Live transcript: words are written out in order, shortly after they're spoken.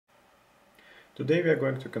Today we are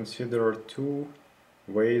going to consider two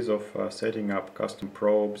ways of setting up custom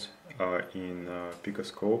probes in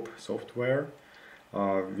Picoscope software.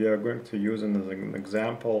 We are going to use as an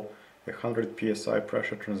example a 100 psi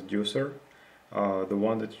pressure transducer. The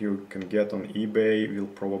one that you can get on eBay will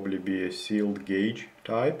probably be a sealed gauge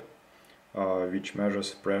type, which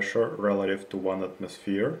measures pressure relative to 1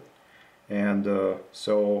 atmosphere. And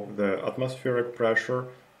so the atmospheric pressure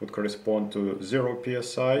would correspond to 0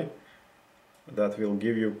 psi. That will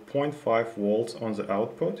give you 0.5 volts on the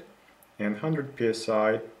output, and 100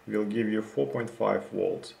 psi will give you 4.5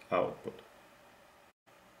 volts output.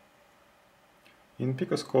 In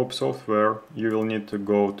Picoscope software you will need to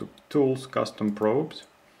go to Tools, Custom Probes,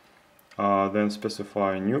 then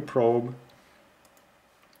specify New Probe,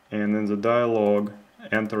 and in the dialog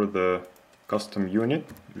enter the custom unit,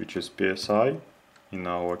 which is psi in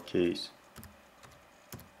our case.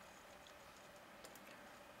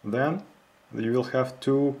 Then you will have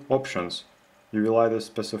two options. You will either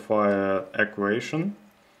specify an equation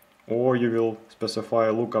or you will specify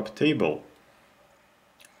a lookup table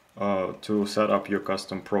to set up your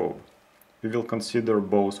custom probe. We will consider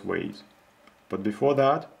both ways. But before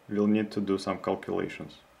that, we'll need to do some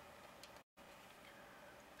calculations.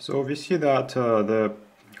 So we see that the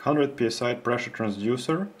 100 psi pressure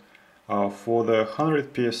transducer for the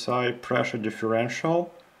 100 psi pressure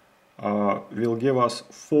differential will give us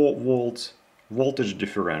 4 volts voltage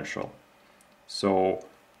differential. So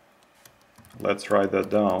let's write that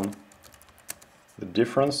down. The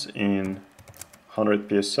difference in 100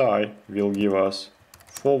 psi will give us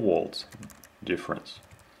 4 volts difference.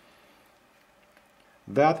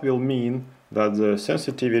 That will mean that the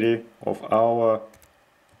sensitivity of our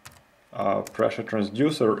pressure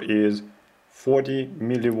transducer is 40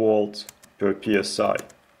 millivolts per psi.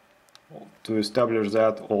 To establish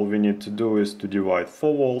that, all we need to do is to divide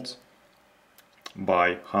 4 volts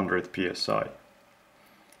by 100 psi.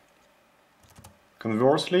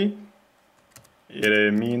 Conversely,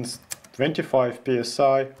 it means 25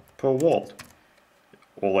 psi per volt.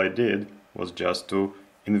 All I did was just to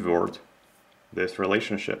invert this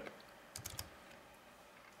relationship.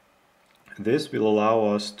 This will allow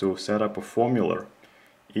us to set up a formula.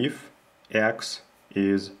 If X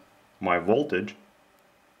is my voltage,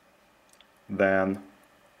 then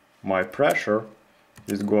my pressure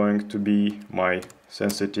is going to be my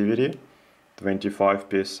sensitivity, 25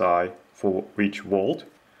 psi for each volt,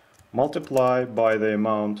 multiplied by the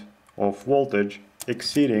amount of voltage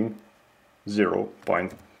exceeding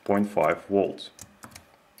 0.5 volts.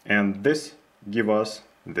 And this gives us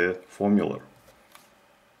the formula.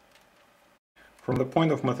 From the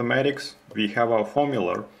point of mathematics, we have our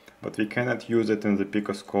formula, but we cannot use it in the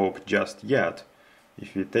Picoscope just yet.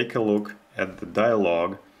 If we take a look at the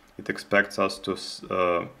dialog, it expects us to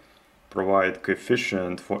provide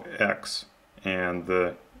coefficient for X and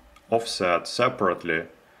the offset separately.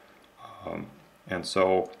 And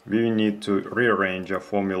so we need to rearrange our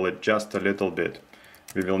formula just a little bit.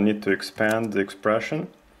 We will need to expand the expression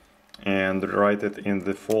and write it in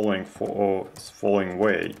the following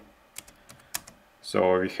way.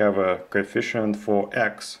 So we have a coefficient for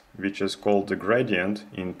X, which is called the gradient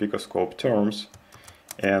in Picoscope terms,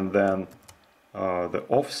 and then the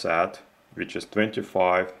offset, which is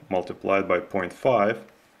 25 multiplied by 0.5,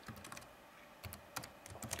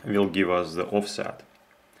 will give us the offset.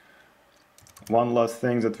 One last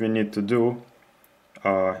thing that we need to do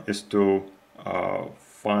is to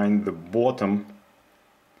find the bottom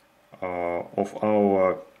of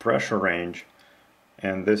our pressure range,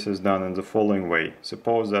 and this is done in the following way.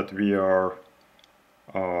 Suppose that we are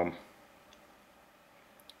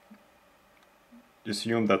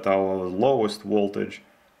assume that our lowest voltage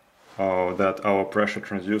that our pressure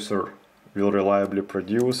transducer will reliably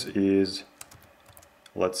produce is,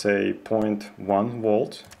 let's say, 0.1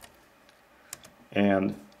 volts.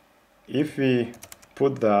 And if we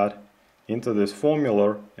put that into this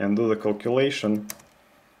formula and do the calculation,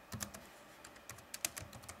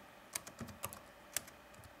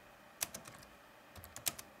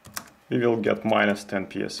 we will get minus 10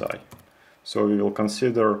 psi. So we will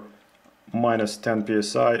consider minus 10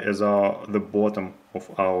 psi as the bottom of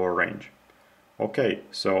our range. Okay,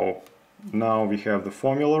 so now we have the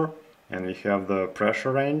formula and we have the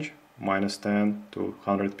pressure range, minus 10 to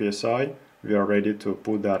 100 psi. We are ready to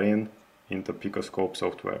put that into Picoscope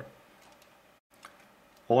software.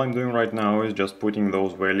 All I'm doing right now is just putting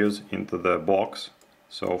those values into the box.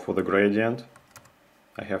 So for the gradient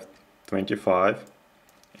I have 25,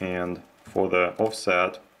 and for the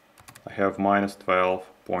offset I have minus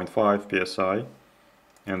 12.5 psi,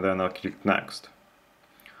 and then I'll click next.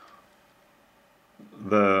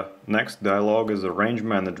 The next dialog is the range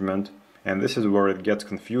management, and this is where it gets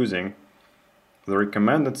confusing. The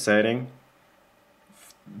recommended setting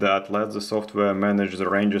that lets the software manage the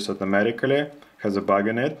ranges automatically has a bug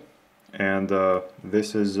in it, and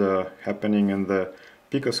this is happening in the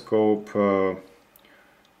Picoscope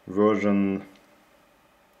version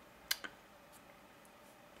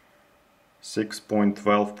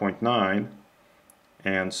 6.12.9,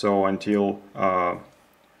 and so until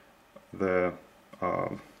the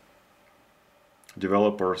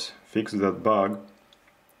developers fix that bug,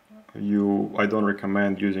 I don't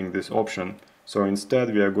recommend using this option. So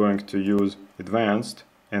instead we are going to use advanced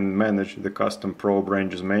and manage the custom probe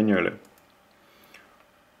ranges manually.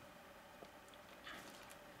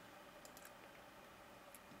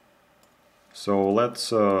 So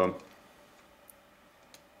let's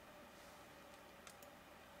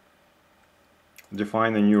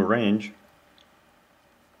define a new range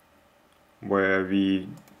where we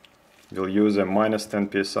will use a -10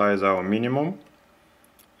 psi as our minimum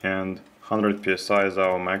and 100 psi as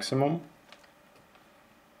our maximum,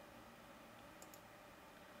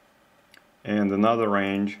 and another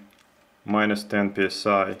range -10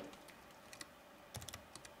 psi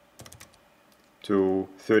to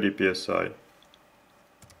 30 psi.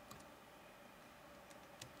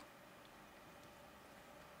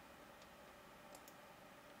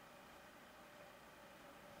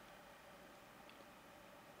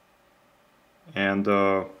 And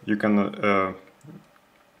you can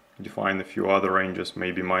define a few other ranges,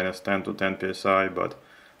 maybe -10 to 10 psi, but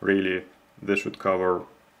really this should cover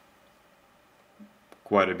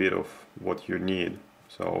quite a bit of what you need.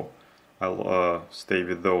 So I'll stay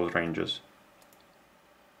with those ranges.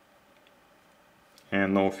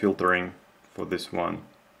 And no filtering for this one.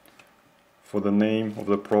 For the name of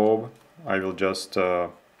the probe, I will just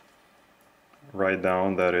write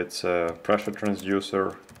down that it's a pressure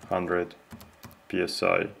transducer 100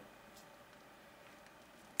 psi.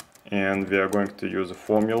 And we are going to use a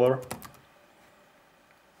formula,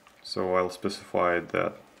 so I'll specify it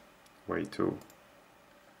that way too.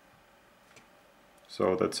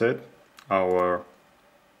 So that's it. Our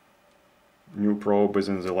new probe is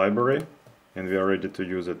in the library and we are ready to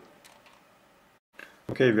use it.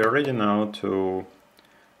 Okay, we are ready now to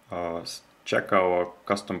check our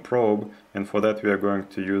custom probe, and for that we are going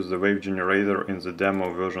to use the wave generator in the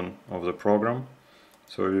demo version of the program.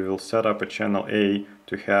 So we will set up a channel A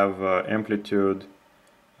to have amplitude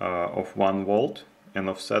of 1 volt and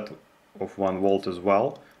offset of 1 volt as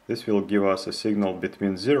well. This will give us a signal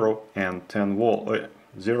between 0 and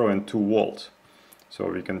 0 and 2 volts.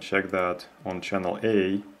 So we can check that on channel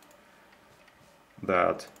A,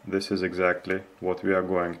 that this is exactly what we are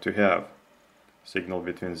going to have. Signal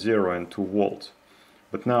between 0 and 2 volts.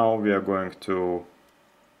 But now we are going to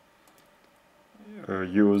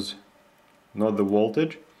use not the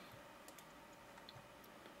voltage,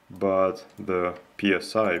 but the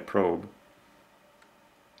PSI probe.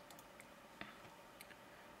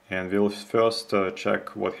 And we'll first check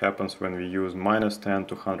what happens when we use -10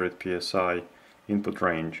 to 100 psi input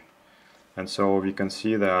range. And so we can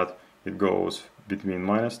see that it goes between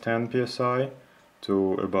 -10 psi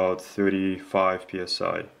to about 35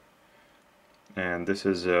 psi. And this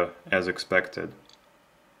is as expected.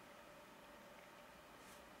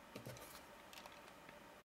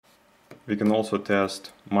 We can also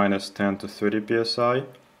test -10 to 30 psi.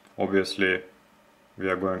 Obviously we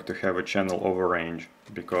are going to have a channel over range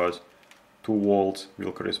because 2 volts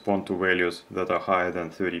will correspond to values that are higher than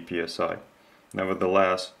 30 psi.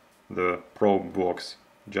 Nevertheless, the probe works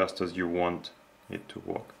just as you want it to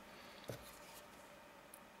work.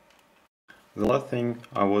 The last thing,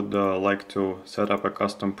 I would like to set up a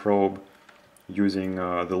custom probe using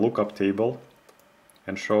the lookup table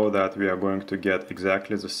and show that we are going to get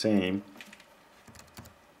exactly the same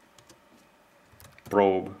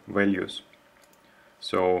probe values.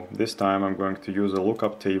 So this time I'm going to use a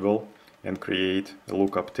lookup table and create a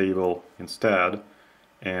lookup table instead,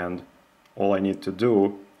 and all I need to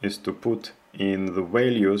do is to put in the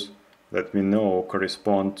values that we know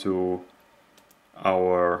correspond to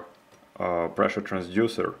our pressure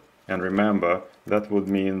transducer. And remember, that would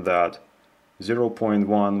mean that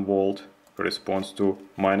 0.1 volt corresponds to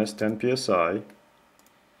 -10 psi,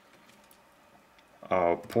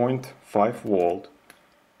 0.5 volt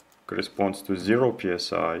corresponds to 0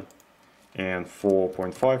 psi, and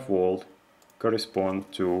 4.5 volt correspond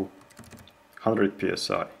to 100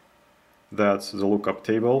 psi. That's the lookup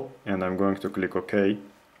table, and I'm going to click OK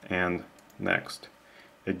and next.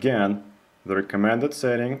 Again, the recommended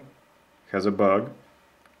setting has a bug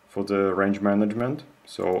for the range management,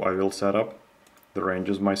 so I will set up the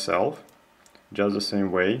ranges myself. just the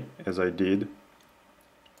same way as I did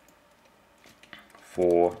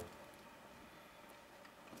for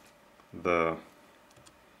the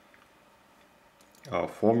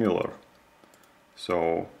formula.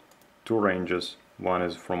 So two ranges, one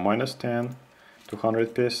is from -10 to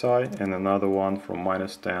 100 psi and another one from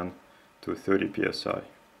 -10 to 30 psi.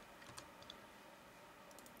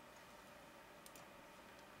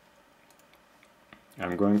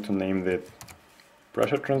 I'm going to name the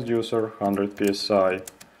pressure transducer 100 psi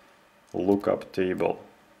lookup table,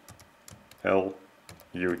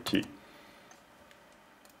 LUT.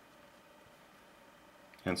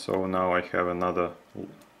 And so now I have another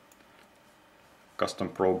custom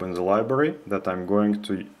probe in the library that I'm going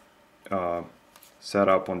to set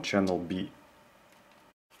up on channel B.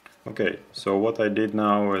 Okay, so what I did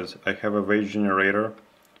now is I have a weight generator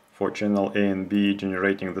for channel A and B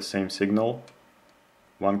generating the same signal,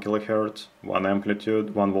 1 kilohertz, 1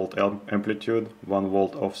 amplitude, 1 volt amplitude, 1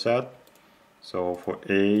 volt offset. So for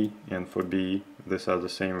A and for B, these are the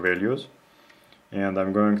same values. And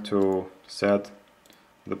I'm going to set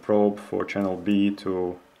the probe for channel B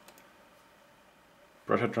to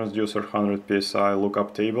pressure transducer 100 psi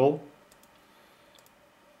lookup table,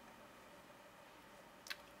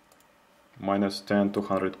 -10 to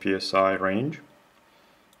 100 psi range,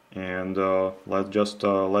 and let's just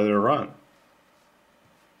let it run.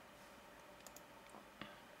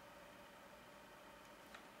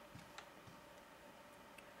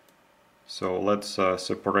 So let's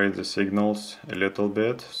separate the signals a little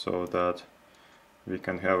bit so that we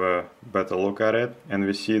can have a better look at it, and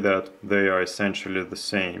we see that they are essentially the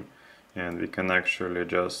same, and we can actually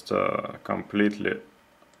just completely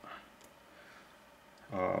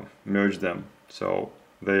merge them. So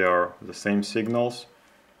they are the same signals.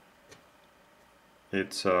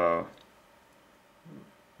 It's the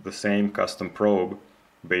same custom probe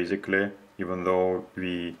basically, even though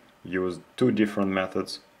we used two different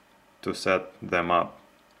methods to set them up.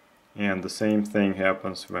 And the same thing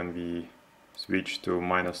happens when we switch to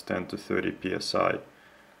 -10 to 30 psi.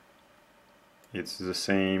 It's the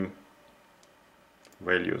same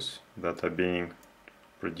values that are being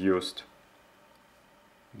produced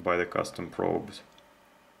by the custom probes.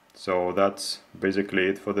 So that's basically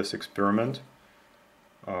it for this experiment.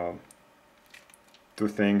 Two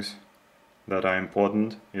things that are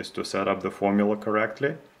important is to set up the formula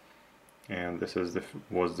correctly, and this is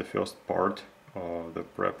was the first part of the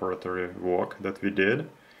preparatory work that we did.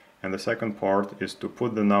 And the second part is to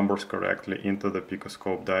put the numbers correctly into the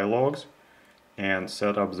Picoscope dialogues and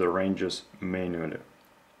set up the ranges manually.